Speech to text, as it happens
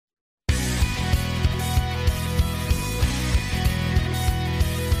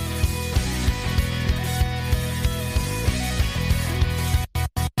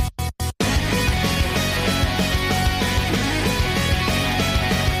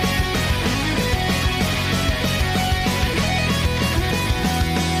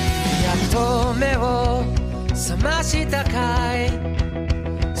ましたかい。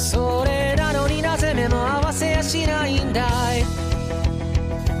それなのになぜ目も合わせやしないんだい。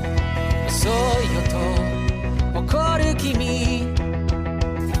遅いよと怒る君、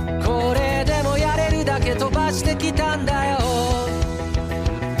これでもやれるだけ飛ばしてきたんだよ。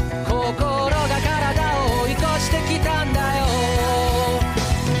心が体を追い越してきたんだよ。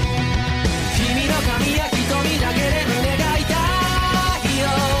君の髪や瞳だけで胸が痛いよ。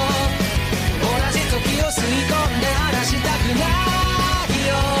同じ時を吸い込んで離したくない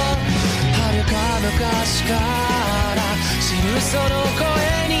よ。遥か昔から知るその声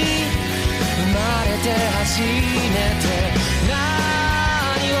に生まれて初めて何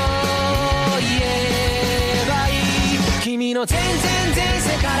を言えばいい。君の全然前世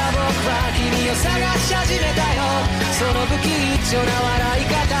から僕は君を探し始めたよ。その不吉祥な笑い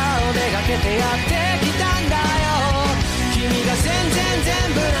方をめがけてやってきたんだよ。君が全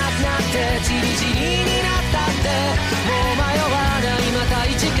部なくなってチリチリになったってもう迷わない。また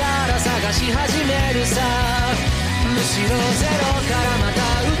一から探し始めるさ。むしろゼロからまた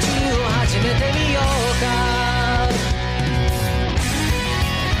宇宙を始めてみようか。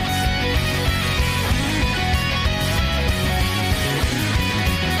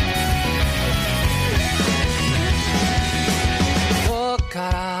どっか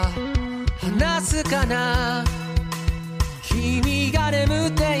ら話すかな。君が眠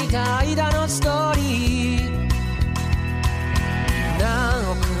っていた間のストーリー。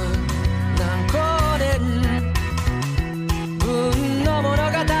何億何光年分の物語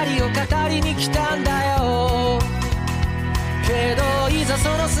を語りに来たんだよ。けどいざそ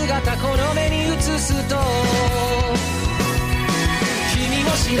の姿この目に映すと、君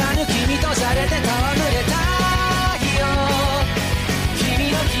も知らぬ君とじゃれて戯れたいよ。君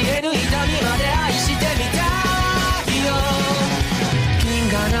の消える痛みまで愛してみたいよ。銀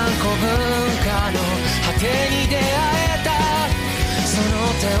河何個分かの果てに出会えた。その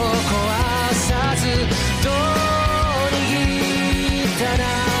手を壊さずどう握ったな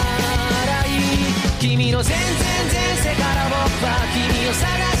らいい。君の全然前世から僕は君を探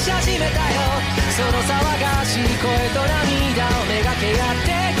し始めたよ。その騒がしい声と涙をめがけやっ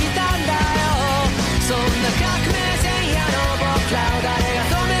てきたんだよ。そんな革命前夜の僕らを誰が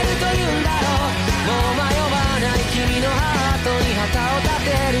止めるというんだろう。もう迷わない君のハートに旗を立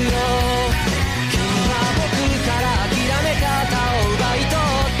てるよ。君は僕から諦め方を奪い取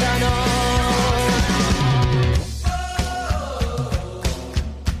ったの。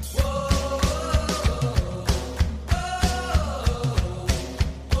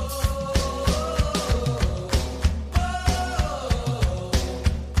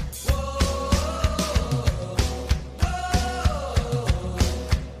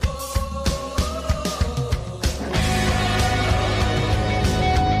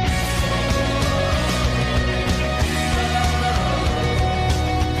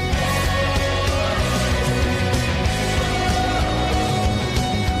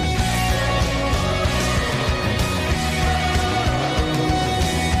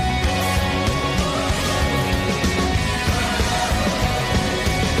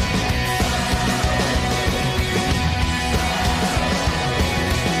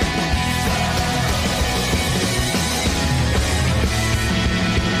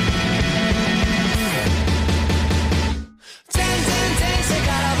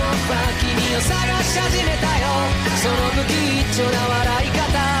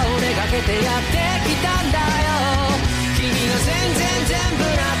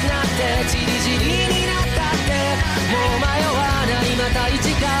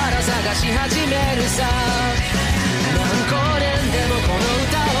し始めるさ。何光年でもこの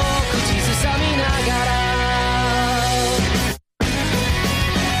歌を口ずさみながら。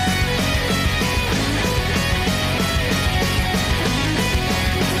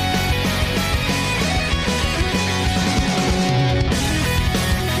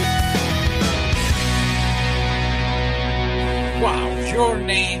Wow, Your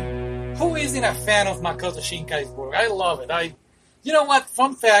Name. Who isn't a fan of Makoto Shinkai's work? I love it. You know what?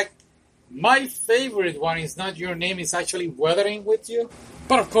 Fun fact. My favorite one is not Your Name, it's actually Weathering With You.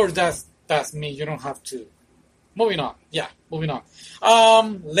 But of course, that's me. You don't have to. Moving on.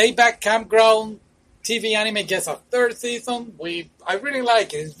 Layback Campground TV anime gets a third season. I really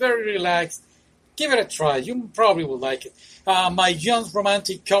like it. It's very relaxed. Give it a try. You probably will like it. My John's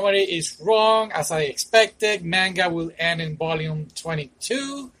romantic comedy is wrong, as I expected. Manga will end in volume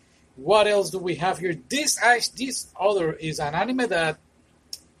 22. What else do we have here? This other is an anime that...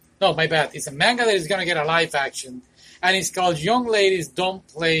 No, my bad. It's a manga that is going to get a live action. And it's called Young Ladies Don't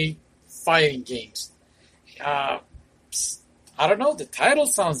Play Fighting Games. I don't know. The title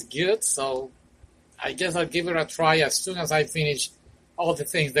sounds good, so I guess I'll give it a try as soon as I finish all the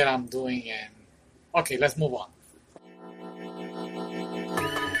things that I'm doing. And okay, let's move on.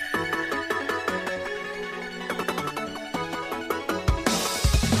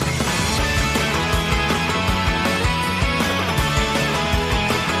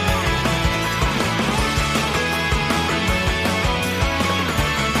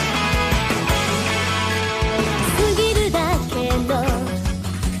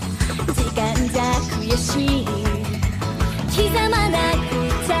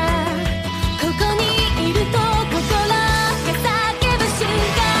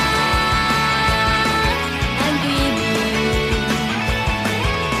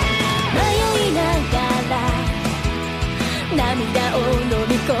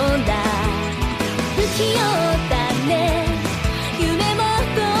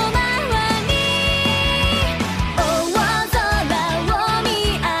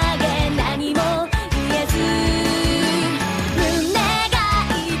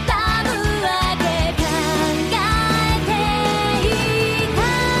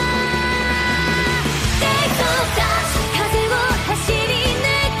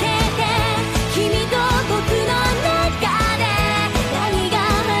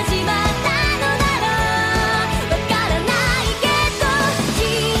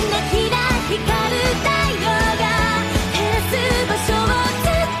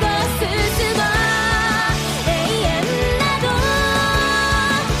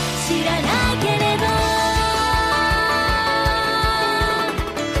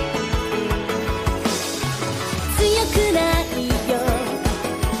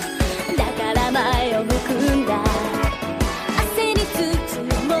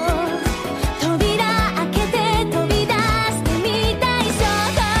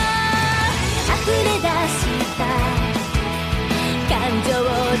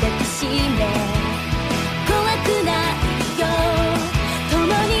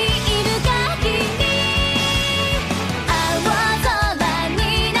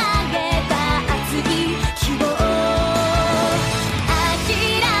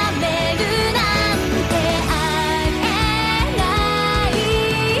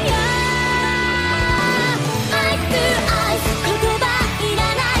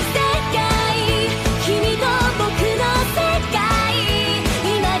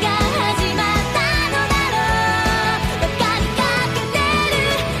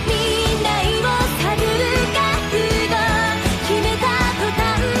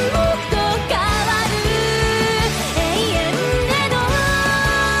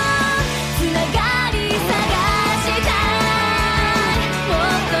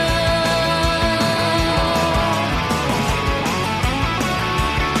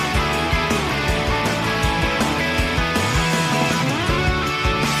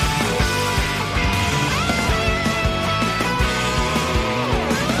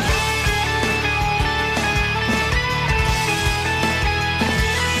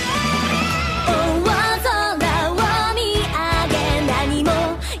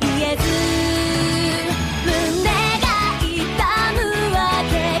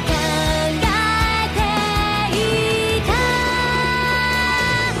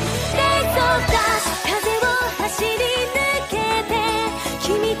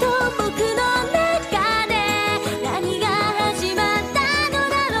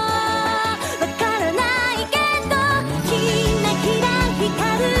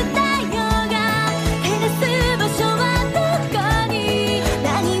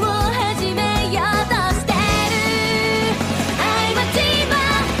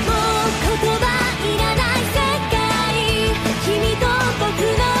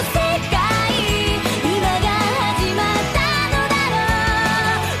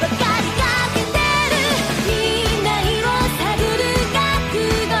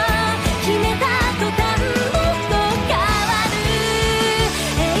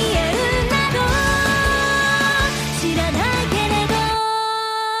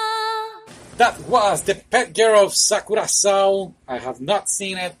 That was The Pet Girl of Sakurasao. I have not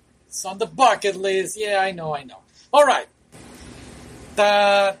seen it. It's on the bucket list. Yeah, I know. Alright.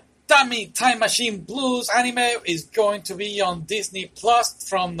 The Dummy Time Machine Blues anime is going to be on Disney Plus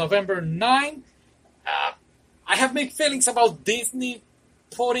from November 9. I have mixed feelings about Disney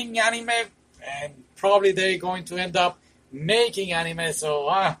putting anime, and probably they're going to end up making anime,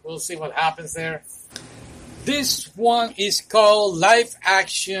 so we'll see what happens there. This one is called Live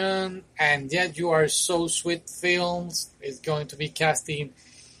Action and Yet You Are So Sweet Films. It's going to be casting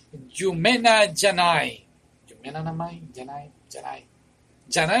Yumena Janai. Yumena Namai? Janai?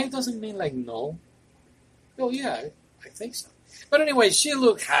 Janai doesn't mean like no. Oh yeah, I think so. But anyway, she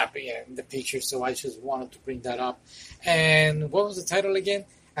looked happy in the picture, so I just wanted to bring that up. And what was the title again?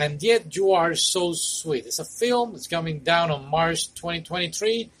 And Yet You Are So Sweet. It's a film. It's coming down on March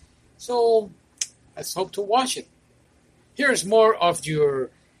 2023. So let's hope to watch it. Here's more of the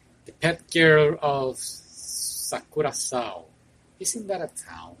pet girl of Sakurasao. Isn't that a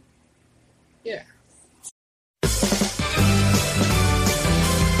town? Yeah.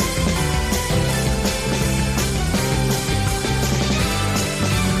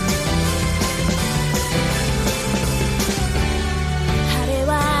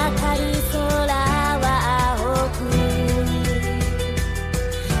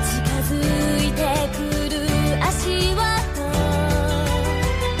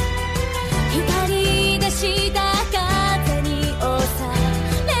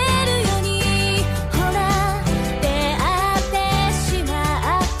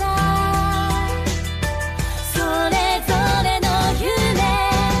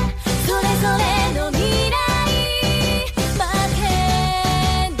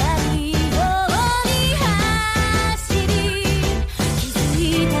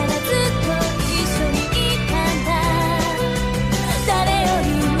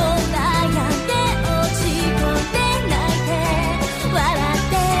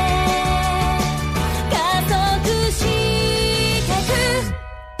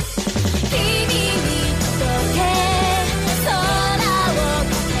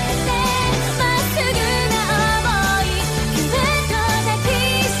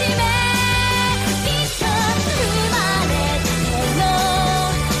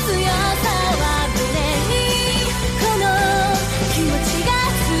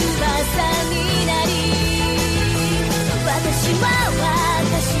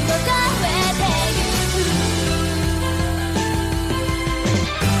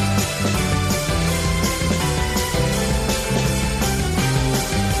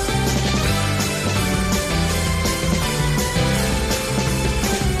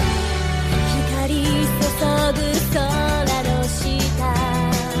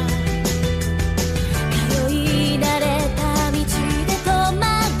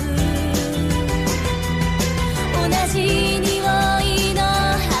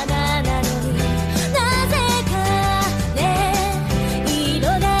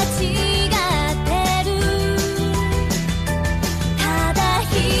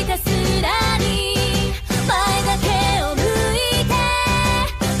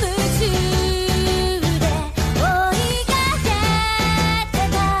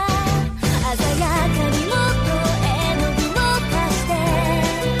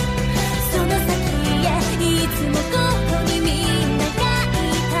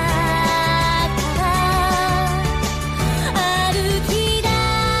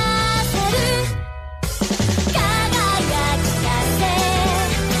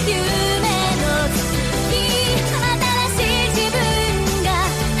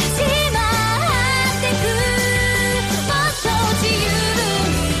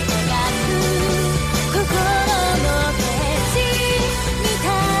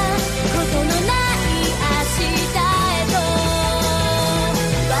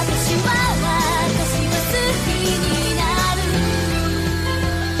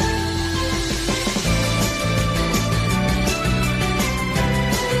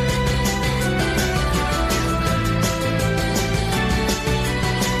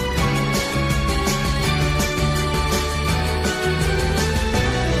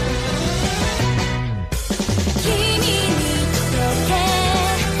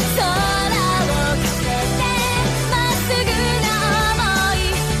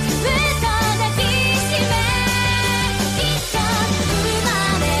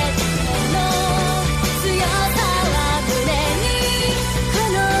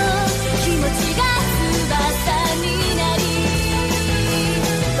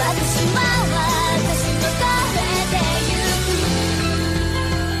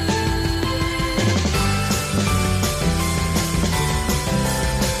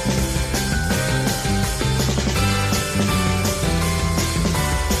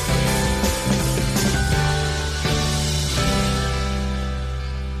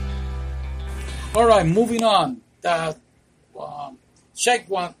 'All right, moving on. Check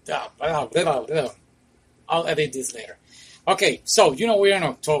one. I'll edit this later. Okay, so we're in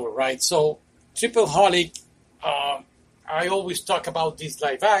October, right? So Triple Holic. I always talk about this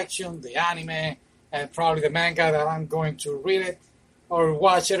live action, the anime, and probably the manga that I'm going to read it or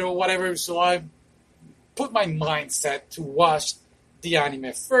watch it or whatever. So I put my mindset to watch the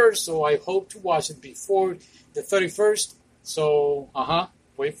anime first. So I hope to watch it before the 31st. So,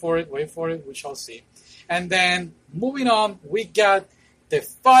 wait for it. We shall see. And then moving on, we got the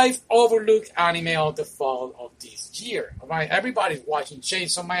 5 overlooked anime of the fall of this year. All right, everybody's watching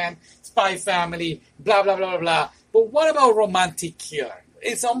Chainsaw Man, Spy Family, blah blah blah blah. But what about Romantic Killer?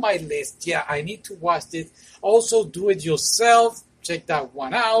 It's on my list. Yeah, I need to watch this. Also, Do It Yourself. Check that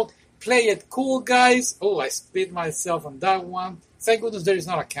one out. Play It Cool, guys. Oh, I spit myself on that one. Thank goodness there is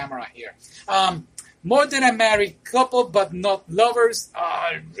not a camera here. More Than a Married Couple, But Not Lovers.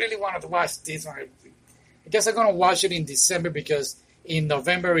 I really wanted to watch this one. I guess I'm going to watch it in December because in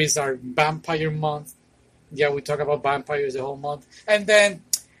November is our vampire month. Yeah, we talk about vampires the whole month. And then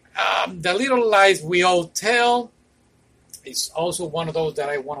The Little Lies We All Tell is also one of those that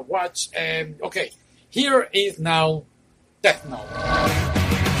I want to watch. And okay, here is now Death Note.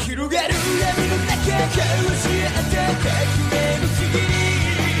 広がる闇の中交わし合った革命の次に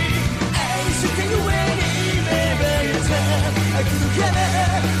愛してゆえに芽生えた悪の花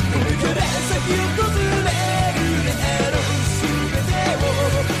これから先を訪れるであろう全てを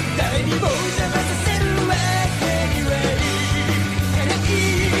誰にも邪魔させるわけにはいかない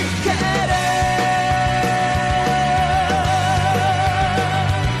から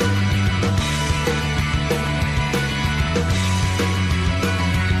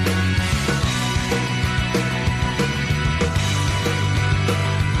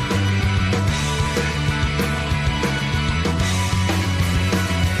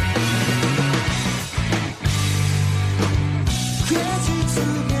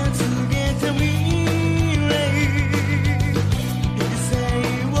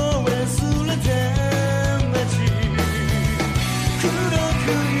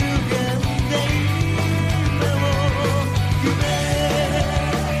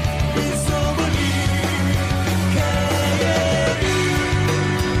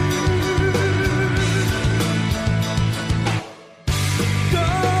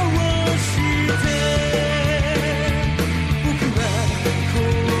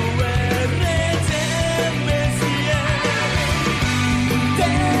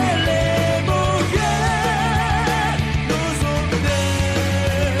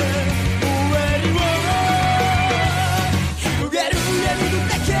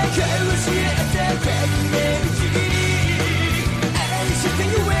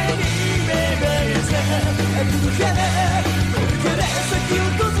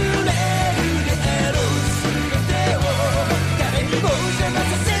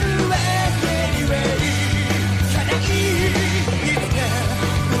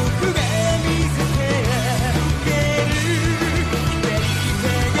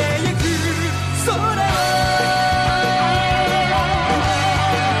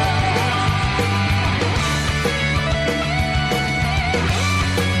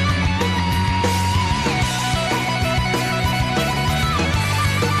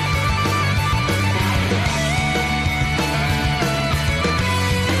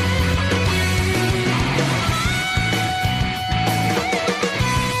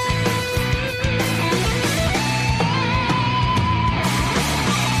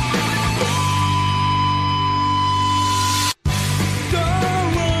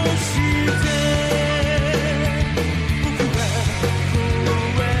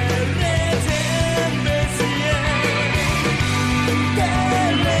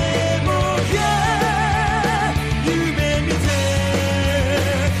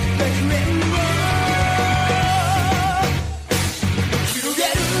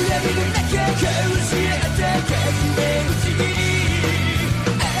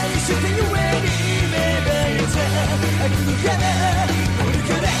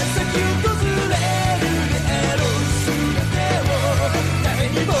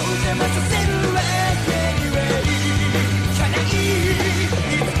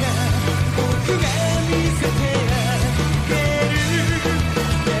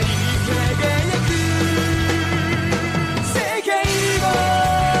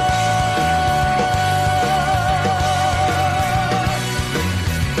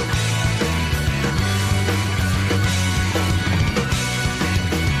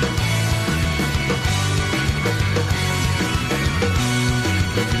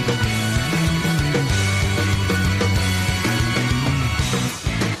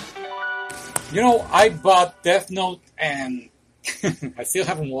You know, I bought Death Note and I still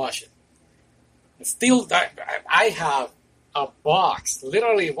haven't watched it. Still, I have a box,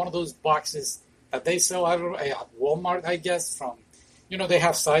 literally one of those boxes that they sell at Walmart, I guess, from, you know, they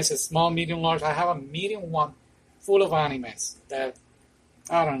have sizes, small, medium, large. I have a medium one full of animes that,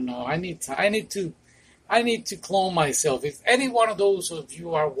 I don't know, I need to clone myself. If any one of those of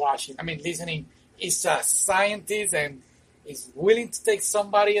you are watching, I mean, listening, is a scientist and is willing to take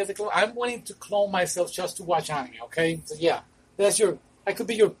somebody as a clone, I'm willing to clone myself just to watch anime, okay? So yeah, I could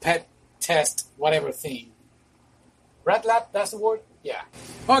be your pet test, whatever thing. Rat lab, that's the word? Yeah.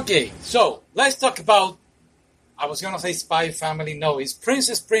 Okay, so let's talk about, I was going to say Spy Family. No, it's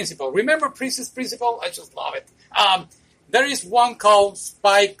Princess Principal. Remember Princess Principal? I just love it. There is one called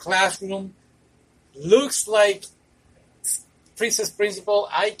Spy Classroom. Looks like Princess Principal.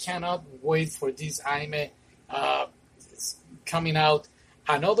 I cannot wait for this anime coming out.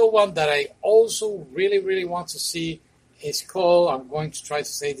 Another one that I also really, really want to see is called, I'm going to try to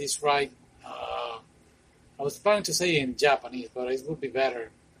say this right. I was planning to say it in Japanese, but it would be better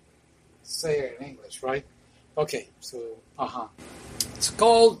to say it in English, right? Okay, so, It's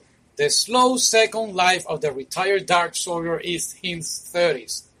called The Slow Second Life of the Retired Dark Soldier in his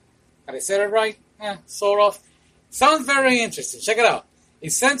 30s. Have I said it right? Sort of. Sounds very interesting. Check it out.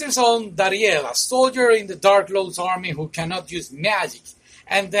 It centers on Dariel, a soldier in the Dark Lord's army who cannot use magic.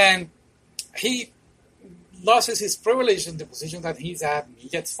 And then he loses his privilege in the position that he's at. He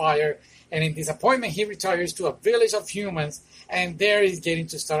gets fired. And in disappointment, he retires to a village of humans. And there he's getting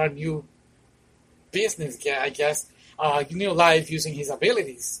to start a new business, I guess. New life using his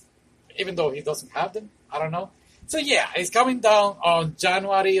abilities. Even though he doesn't have them. I don't know. So yeah, it's coming down on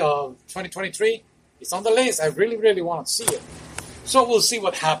January of 2023. It's on the list. I really, really want to see it. So we'll see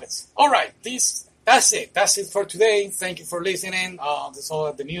what happens. All right, that's it. That's it for today. Thank you for listening. That's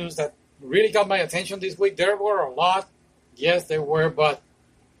all the news that really got my attention this week. There were a lot. Yes, there were, but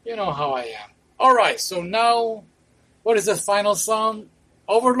you know how I am. All right, so now, what is the final song?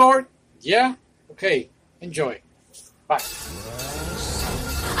 Overlord? Yeah? Okay, enjoy. Bye.